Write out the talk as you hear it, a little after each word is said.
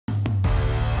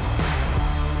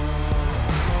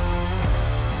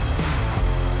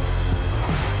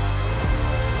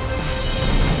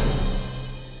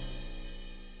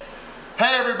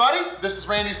everybody, this is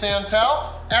Randy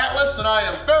Santel, Atlas, and I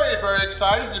am very, very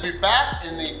excited to be back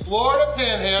in the Florida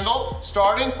Panhandle,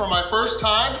 starting for my first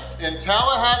time in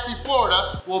Tallahassee,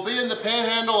 Florida. We'll be in the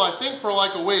Panhandle, I think, for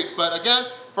like a week, but again,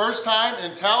 first time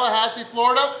in Tallahassee,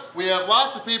 Florida. We have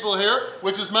lots of people here,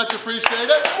 which is much appreciated.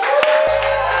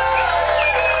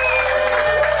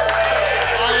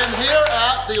 I am here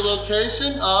at the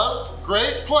location of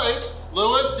Great Plates.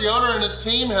 Lewis, the owner, and his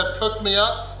team have cooked me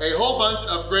up a whole bunch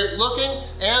of great looking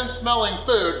and smelling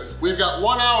food. We've got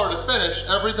 1 hour to finish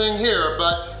everything here,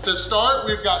 but to start,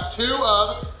 we've got 2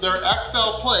 of their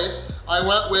XL plates. I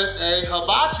went with a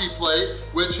hibachi plate,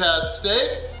 which has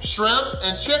steak, shrimp,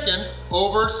 and chicken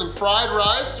over some fried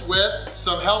rice with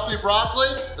some healthy broccoli.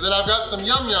 And then I've got some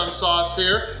yum yum sauce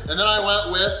here. And then I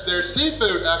went with their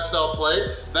seafood XL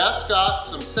plate. That's got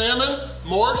some salmon,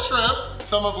 more shrimp,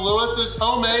 some of Lewis's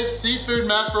homemade seafood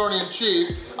macaroni and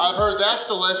cheese. I've heard that's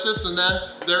delicious. And then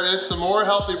there is some more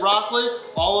healthy broccoli.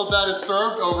 All of that is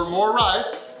served over more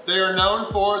rice. They are known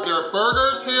for their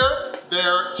burgers here,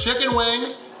 their chicken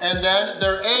wings, and then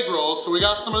their egg rolls, so we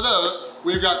got some of those.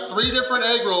 We've got 3 different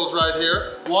egg rolls right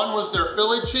here. One was their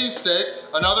Philly cheesesteak,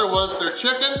 another was their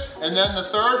chicken, and then the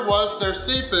third was their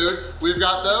seafood. We've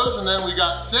got those, and then we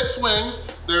got 6 wings.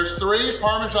 There's 3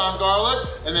 Parmesan garlic,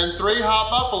 and then 3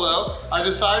 hot buffalo. I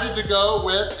decided to go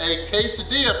with a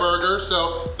quesadilla burger,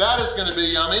 so that is gonna be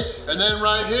yummy. And then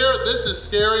right here, this is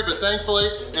scary, but thankfully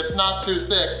it's not too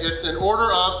thick. It's in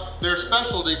order of their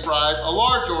specialty fries, a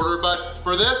large order, but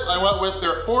for this, I went with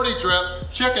their 40 drip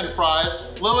chicken fries.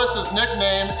 Lewis's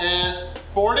nickname is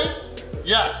 40?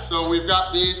 Yes, so we've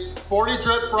got these 40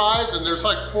 drip fries, and there's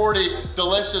like 40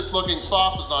 delicious looking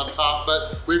sauces on top,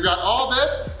 but we've got all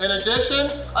this. In addition,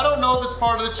 I don't know if it's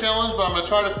part of the challenge, but I'm gonna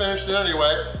try to finish it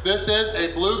anyway. This is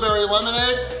a blueberry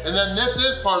lemonade, and then this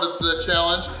is part of the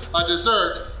challenge, a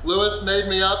dessert. Lewis made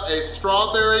me up a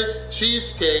Strawberry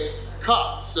Cheesecake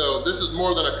Cup. So this is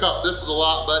more than a cup, this is a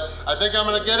lot, but I think I'm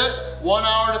gonna get it. 1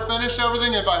 hour to finish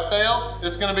everything. If I fail,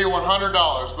 it's gonna be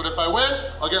 $100. But if I win,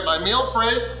 I'll get my meal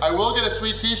free. I will get a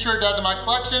sweet t-shirt to add to my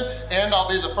collection, and I'll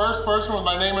be the first person with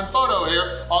my name and photo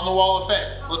here on the Wall of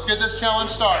Fame. Let's get this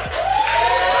challenge started.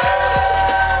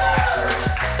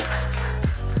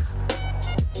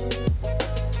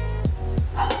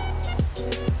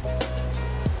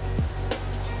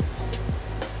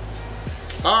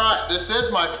 All right, this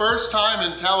is my first time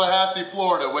in Tallahassee,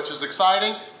 Florida, which is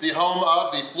exciting. The home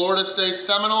of the Florida State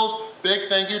Seminoles. Big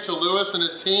thank you to Lewis and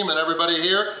his team and everybody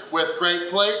here with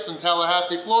Great Plates in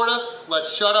Tallahassee, Florida.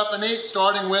 Let's shut up and eat,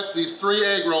 starting with these 3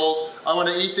 egg rolls. I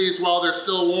wanna eat these while they're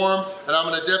still warm, and I'm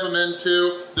gonna dip them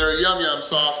into their yum yum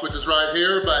sauce, which is right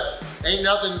here, but ain't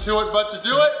nothing to it but to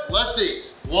do it. Let's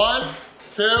eat. 1,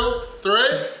 2, 3.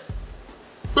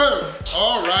 Boom,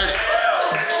 all right.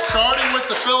 Starting with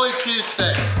the Philly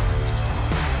cheesesteak.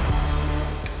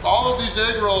 All of these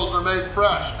egg rolls are made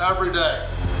fresh every day.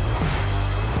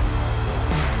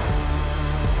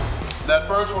 That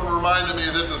first one reminded me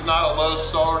this is not a low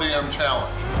sodium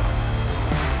challenge.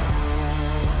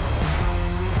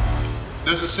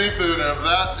 This is seafood, and if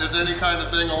that is any kind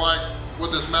of thing like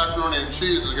what this macaroni and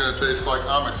cheese is gonna taste like,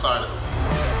 I'm excited.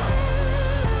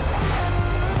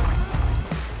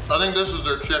 I think this is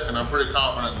their chicken. I'm pretty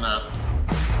confident in that.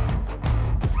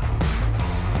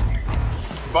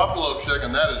 Buffalo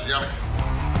chicken, that is yummy.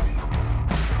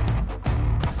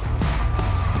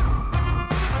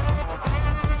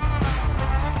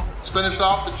 Let's finish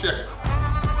off the chicken.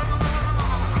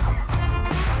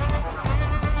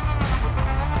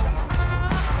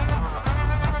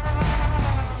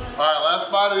 All right, last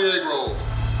bite of the egg rolls.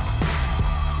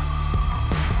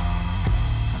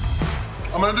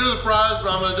 I'm gonna do the fries,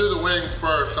 but I'm gonna do the wings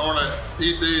first. I wanna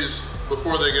eat these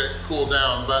before they get cooled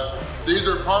down, but these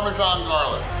are Parmesan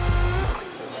garlic,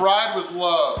 fried with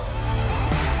love.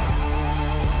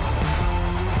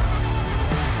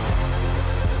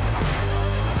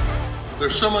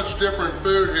 There's so much different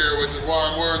food here, which is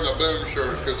why I'm wearing the Boom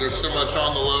shirt, because there's so much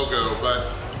on the logo, but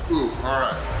ooh, all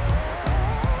right.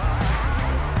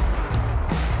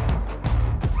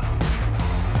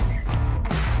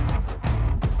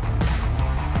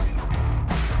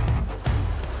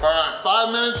 All right, 5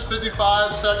 minutes,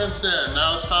 55 seconds in.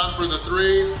 Now it's time for the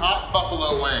 3 hot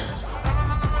buffalo wings.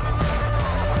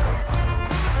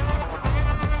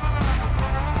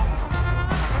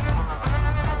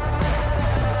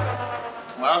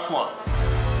 Last one.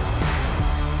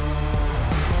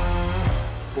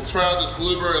 We'll try out this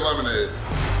blueberry lemonade.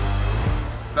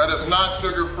 That is not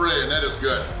sugar-free, and it is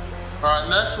good. All right,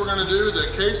 next we're gonna do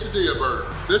the quesadilla burger.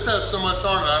 This has so much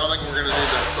on it, I don't think we're gonna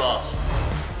need that sauce.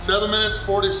 7 minutes,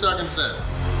 40 seconds in.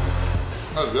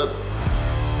 That was good.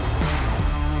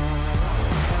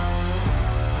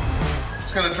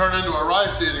 It's gonna turn into a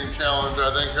rice eating challenge,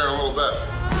 I think, here in a little bit.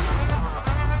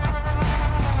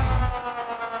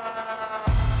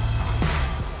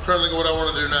 I'm trying to think of what I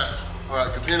want to do next. All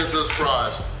right, Katina says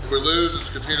fries. If we lose, it's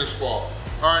Katina's fault.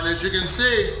 All right, and as you can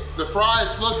see, the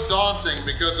fries look daunting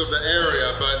because of the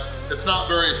area, but it's not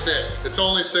very thick. It's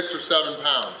only 6 or 7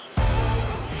 pounds.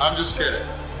 I'm just kidding.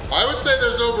 I would say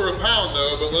there's over a pound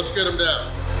though, but let's get them down.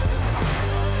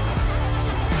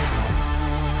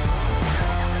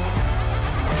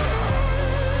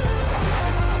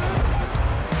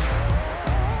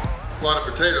 A lot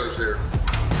of potatoes here.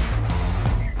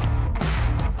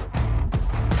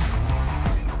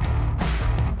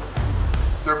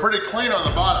 They're pretty clean on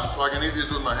the bottom, so I can eat these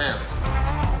with my hands.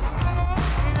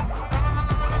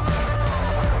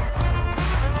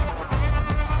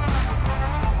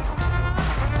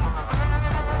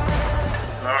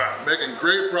 All right, making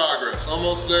great progress.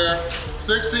 Almost there.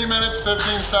 16 minutes,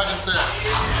 15 seconds in.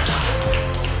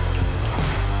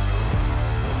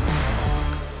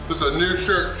 This is a new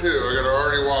shirt too. I gotta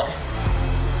already wash it.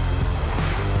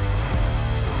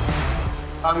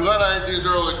 I'm glad I ate these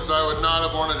early because I would not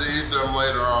have wanted to eat them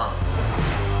later on.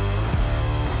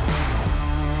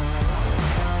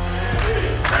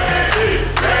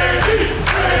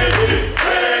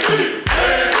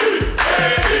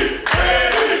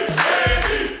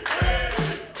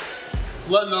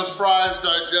 Letting those fries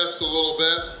digest a little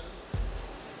bit.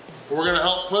 We're gonna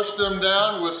help push them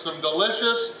down with some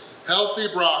delicious, healthy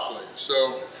broccoli.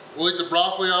 So we'll eat the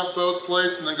broccoli off both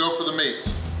plates and then go for the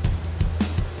meats.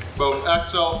 Both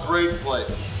XL great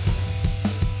plates.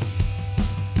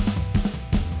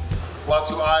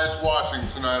 Lots of eyes watching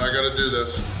tonight, I gotta do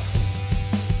this.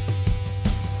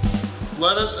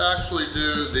 Let us actually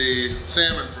do the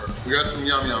salmon first. We got some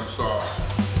yum yum sauce.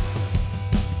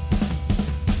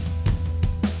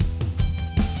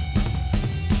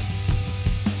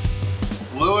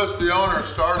 Louis, the owner,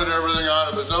 started everything out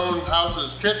of his own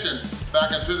house's kitchen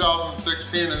back in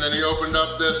 2016, and then he opened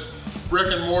up this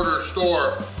brick and mortar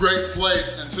store, Great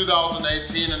Plates, in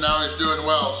 2018, and now he's doing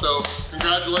well. So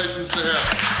congratulations to him.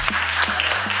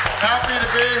 Happy to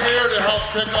be here to help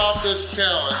kick off this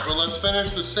challenge, but let's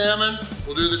finish the salmon.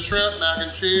 We'll do the shrimp, mac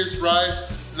and cheese, rice,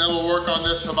 and then we'll work on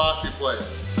this hibachi plate.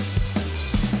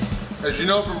 As you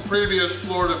know from previous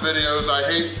Florida videos, I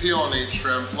hate peel and eat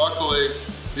shrimp. Luckily,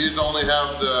 these only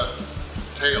have the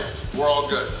tails. We're all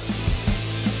good.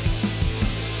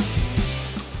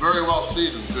 Very well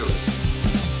seasoned too.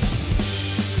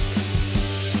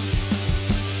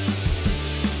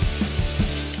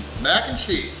 Mac and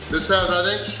cheese. This has, I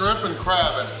think, shrimp and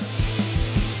crab in it.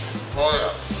 Oh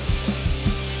yeah.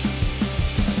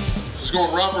 This is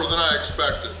going rougher than I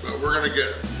expected, but we're gonna get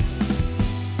it.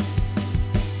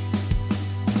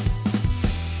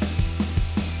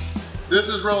 This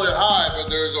is really high, but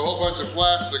there's a whole bunch of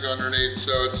plastic underneath,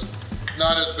 so it's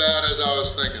not as bad as I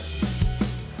was thinking.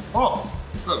 Oh,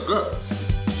 that's good.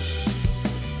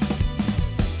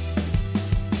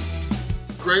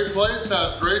 Great Plates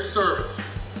has great service.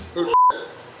 Oh shit.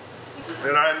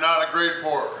 And I'm not a great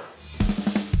pourer.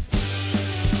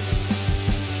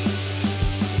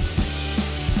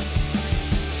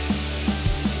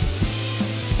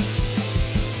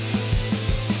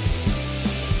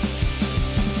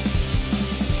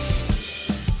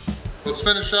 Let's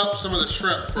finish up some of the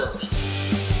shrimp first.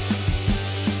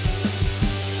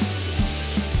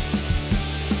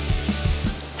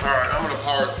 All right, I'm gonna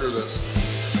power through this.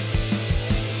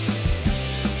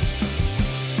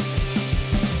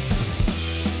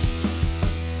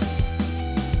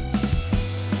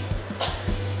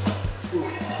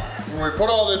 When we put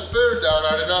all this food down,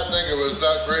 I did not think it was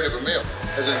that great of a meal,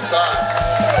 as inside.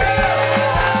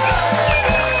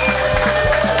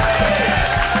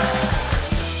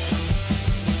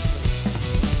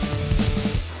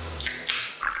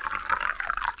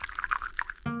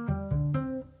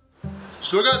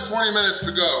 Still got 20 minutes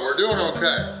to go. We're doing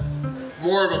okay.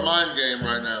 More of a mind game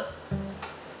right now.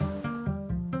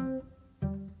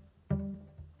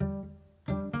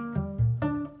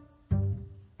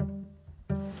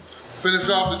 Finish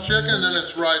off the chicken, then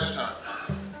it's rice time.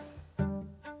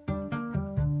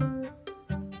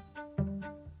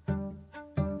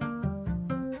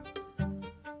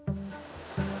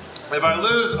 If I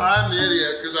lose, I'm the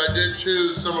idiot because I did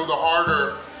choose some of the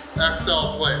harder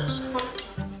XL plates.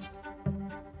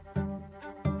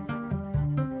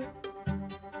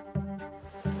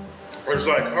 There's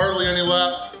like hardly any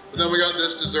left, but then we got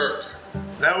this dessert.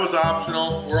 That was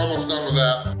optional. We're almost done with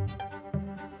that.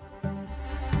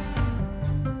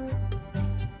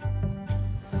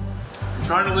 I'm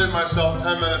trying to leave myself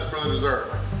 10 minutes for the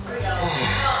dessert. Here we go. Come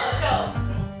on, let's go.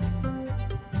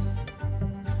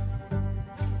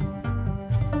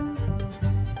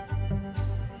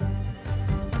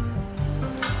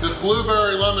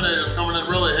 blueberry lemonade is coming in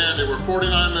really handy. We're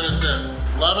 49 minutes in,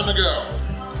 11 to go.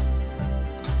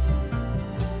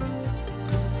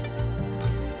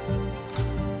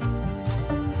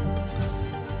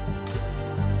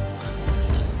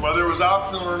 Whether it was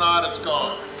optional or not, it's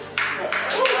gone.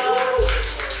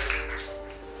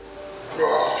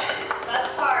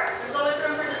 Best part, there's always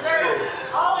room for dessert.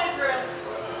 Always room.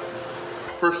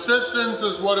 Persistence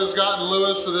is what has gotten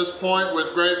Lewis to this point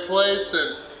with great plates,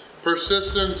 and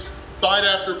persistence, bite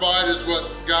after bite, is what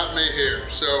got me here.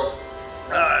 So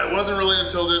it wasn't really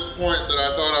until this point that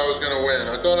I thought I was gonna win.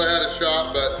 I thought I had a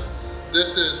shot, but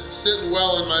this is sitting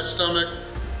well in my stomach.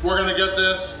 We're gonna get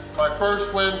this, my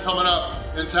first win coming up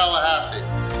in Tallahassee.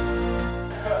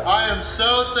 I am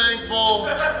so thankful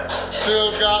to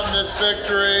have gotten this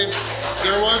victory.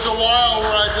 There was a while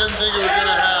where I didn't think it was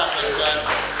gonna happen,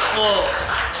 but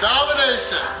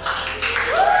domination.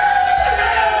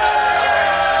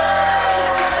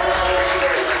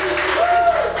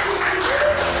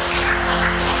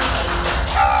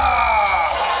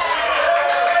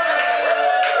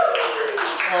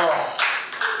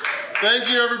 Thank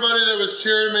you everybody that was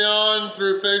cheering me on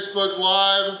through Facebook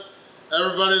Live.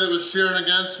 Everybody that was cheering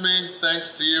against me,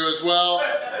 thanks to you as well.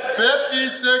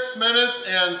 56 minutes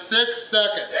and 6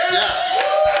 seconds, yes.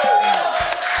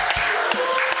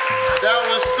 That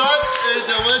was such a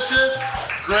delicious,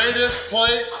 greatest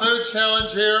plate food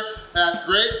challenge here at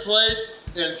Great Plates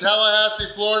in Tallahassee,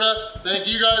 Florida. Thank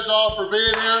you guys all for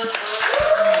being here.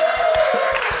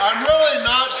 I'm really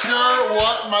not sure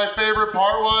what my favorite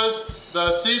part was.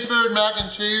 The seafood mac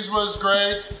and cheese was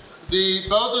great.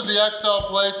 Both of the XL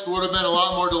plates would have been a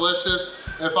lot more delicious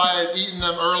if I had eaten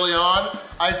them early on.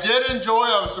 I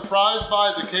was surprised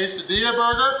by the quesadilla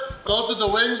burger. Both of the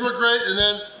wings were great, and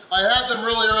then I had them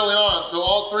really early on, so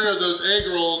all three of those egg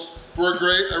rolls were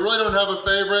great. I really don't have a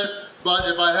favorite, but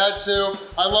if I had to,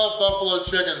 I love buffalo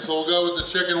chicken, so we'll go with the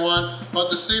chicken one. But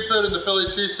the seafood and the Philly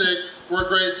cheesesteak were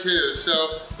great too.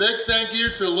 So big thank you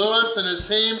to Lewis and his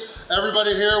team,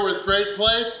 everybody here with Great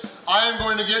Plates. I am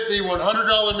going to get the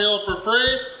 $100 meal for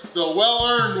free, the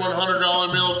well-earned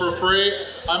 $100 meal for free.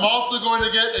 I'm also going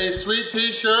to get a sweet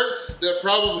t-shirt that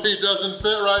probably doesn't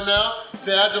fit right now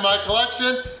to add to my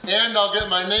collection, and I'll get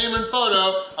my name and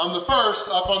photo on the first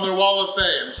up on their wall of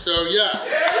fame. So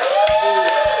yes.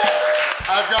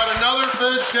 I've got another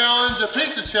food challenge, a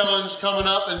pizza challenge coming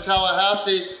up in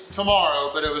Tallahassee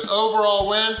tomorrow, but it was overall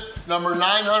win number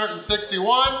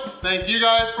 961. Thank you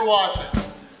guys for watching.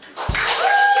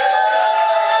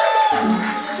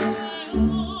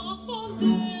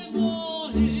 Fondemo